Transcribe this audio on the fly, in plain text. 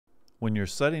when you're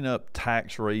setting up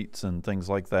tax rates and things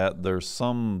like that, there's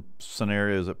some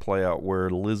scenarios that play out where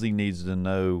Lizzy needs to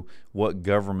know what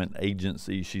government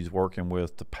agency she's working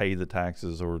with to pay the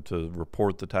taxes or to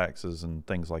report the taxes and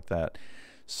things like that.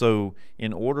 So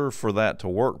in order for that to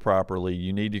work properly,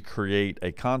 you need to create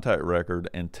a contact record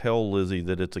and tell Lizzy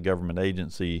that it's a government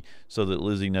agency so that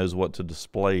Lizzy knows what to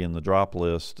display in the drop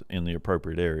list in the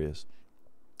appropriate areas.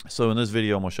 So in this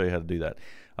video, I'm going to show you how to do that.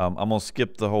 I'm going to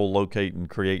skip the whole locate and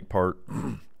create part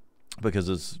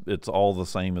because it's all the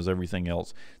same as everything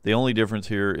else. The only difference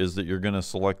here is that you're going to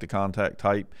select a contact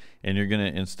type, and you're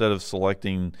going to, instead of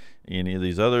selecting any of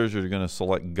these others, you're going to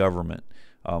select government.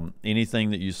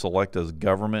 Anything that you select as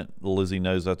government, Lizzy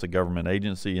knows that's a government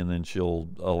agency, and then she'll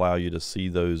allow you to see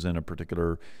those in a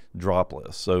particular drop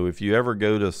list. So if you ever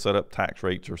go to set up tax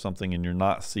rates or something and you're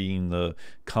not seeing the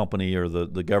company or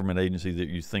the government agency that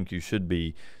you think you should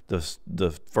be,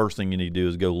 the first thing you need to do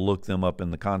is go look them up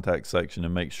in the contact section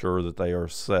and make sure that they are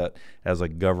set as a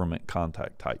government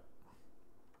contact type.